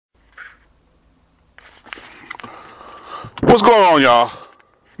What's going on, y'all?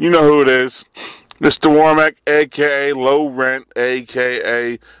 You know who it is. Mr. Warmack, a.k.a. Low Rent,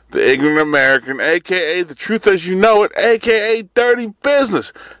 a.k.a. The Ignorant American, a.k.a. The Truth As You Know It, a.k.a. Dirty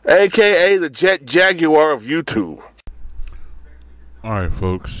Business, a.k.a. The Jet Jaguar of YouTube. Alright,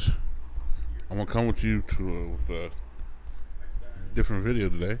 folks. I'm going to come with you with a different video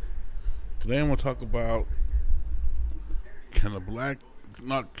today. Today I'm going to talk about can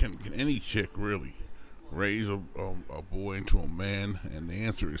any chick really raise a boy into a man, and the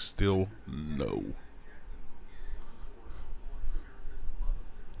answer is still no.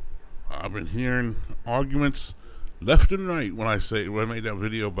 I've been hearing arguments left and right when I made that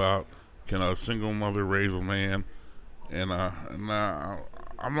video about can a single mother raise a man, and I'm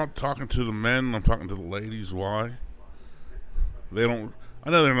not talking to the men, I'm talking to the ladies. Why? They don't. I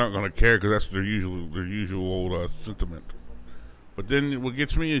know they're not going to care because that's their usual sentiment. But then what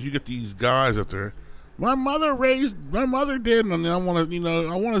gets me is you get these guys out there. My mother did, and I want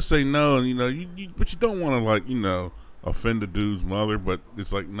to say no, and but you don't want to offend the dude's mother. But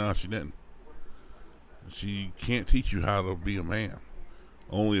it's like, no, she didn't. She can't teach you how to be a man.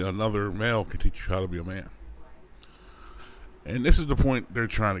 Only another male can teach you how to be a man. And this is the point they're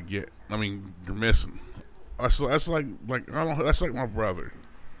trying to get. I mean, they're missing. That's like my brother.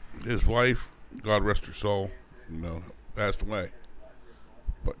 His wife, God rest her soul, passed away.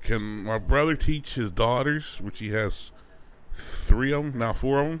 But can my brother teach his daughters, which he has 3 of them, now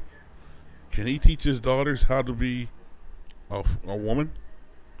 4 of them, can he teach his daughters how to be a woman?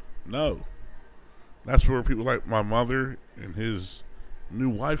 No. That's where people like my mother and his new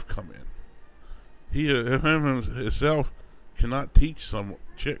wife come in. Him himself cannot teach some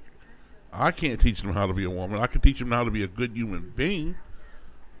chick. I can't teach them how to be a woman. I can teach them how to be a good human being,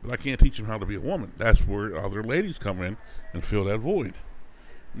 but I can't teach them how to be a woman. That's where other ladies come in and fill that void.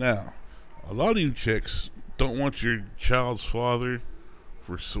 Now, a lot of you chicks don't want your child's father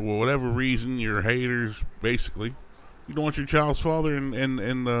for whatever reason. You're haters, basically. You don't want your child's father in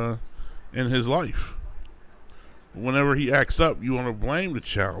his life. Whenever he acts up, you want to blame the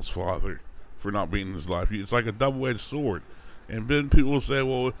child's father for not being in his life. It's like a double-edged sword. And then people will say,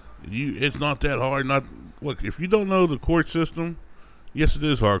 "Well, it's not that hard." Look, if you don't know the court system, yes, it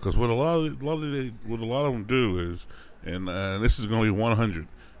is hard. Because what a lot of them do is, and this is going to be 100.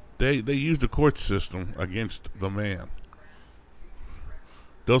 They use the court system against the man.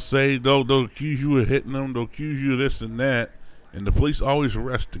 They'll say they'll accuse you of hitting them. They'll accuse you of this and that, and the police always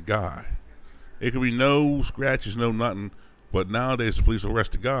arrest the guy. It could be no scratches, no nothing, but nowadays the police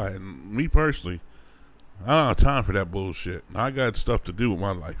arrest the guy. And me personally, I don't have time for that bullshit. I got stuff to do with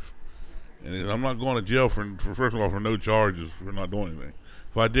my life, and I'm not going to jail for first of all for no charges for not doing anything.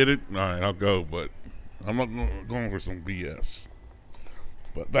 If I did it, all right, I'll go, but I'm not going for some BS.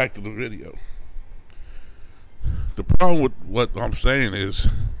 But back to the video. The problem with what I'm saying is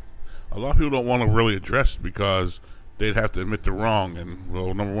a lot of people don't want to really address it because they'd have to admit they're wrong. And,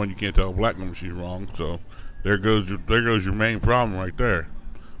 well, number one, you can't tell a black woman she's wrong. So there goes your main problem right there.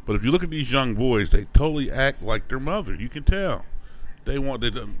 But if you look at these young boys, they totally act like their mother. You can tell. They want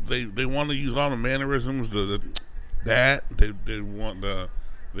to use all the mannerisms, they want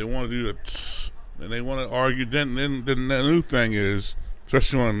to do the tss, and they want to argue. Then the new thing is,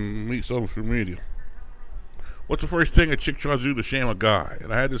 especially on social media, what's the first thing a chick tries to do to shame a guy?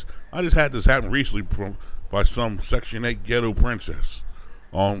 And I just had this happen recently by some Section 8 ghetto princess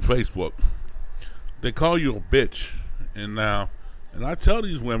on Facebook. They call you a bitch, and I tell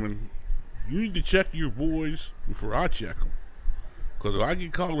these women, you need to check your boys before I check them. Because if I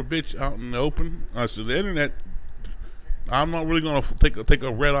get called a bitch out in the open, I said the internet, I'm not really going to take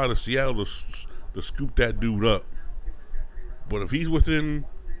a red out of Seattle to scoop that dude up. But if he's within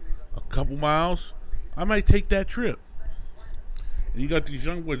a couple miles, I might take that trip. And you got these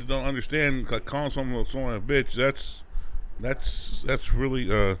young boys that don't understand, like calling someone a bitch. That's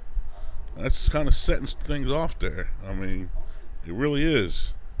really that's kind of setting things off there. I mean, it really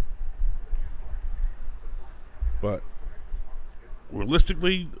is. But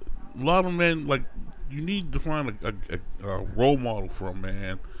realistically, a lot of men, you need to find a role model for a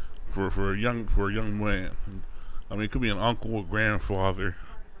man, for a young man. I mean, it could be an uncle, a grandfather,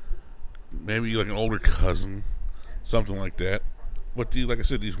 maybe like an older cousin, something like that. But like I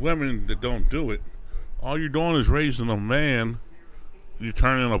said, these women that don't do it, all you're doing is raising a man. You're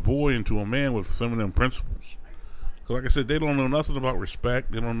turning a boy into a man with feminine principles. Because like I said, they don't know nothing about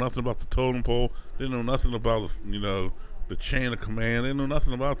respect. They don't know nothing about the totem pole. They know nothing about, the chain of command. They know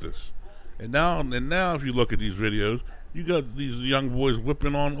nothing about this. And now if you look at these videos, you got these young boys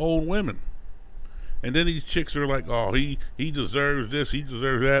whipping on old women. And then these chicks are like, oh, he deserves this, he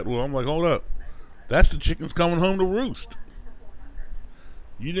deserves that. Well, I'm like, hold up. That's the chickens coming home to roost.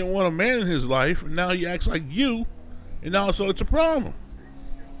 You didn't want a man in his life, and now he acts like you, and now so it's a problem.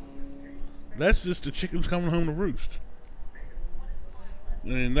 That's just the chickens coming home to roost.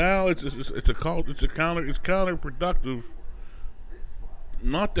 And now it's counterproductive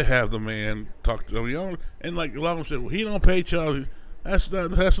not to have the man talk to them. And like a lot of them said, well, he don't pay child. That's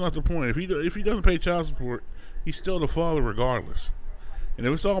not the point. If he doesn't pay child support, he's still the father regardless. And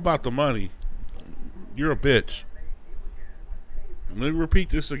if it's all about the money, you're a bitch. Let me repeat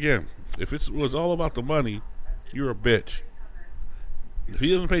this again. If it was all about the money, you're a bitch. If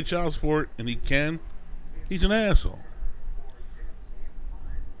he doesn't pay child support and he can, he's an asshole.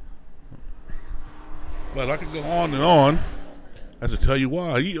 But I could go on and on as to tell you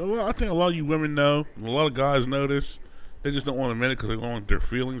why. I think a lot of you women know, and a lot of guys know this. They just don't want to admit it because they don't want their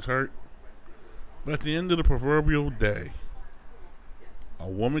feelings hurt. But at the end of the proverbial day, a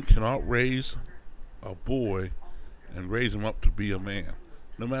woman cannot raise a boy and raise him up to be a man.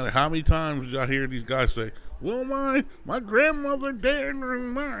 No matter how many times I hear these guys say, well, my grandmother did,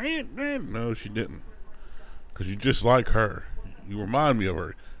 and my aunt did. No, she didn't. Because you're just like her. You remind me of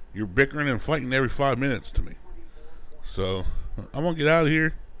her. You're bickering and fighting every 5 minutes to me. So, I'm going to get out of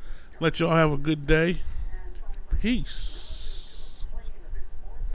here. Let y'all have a good day. Peace.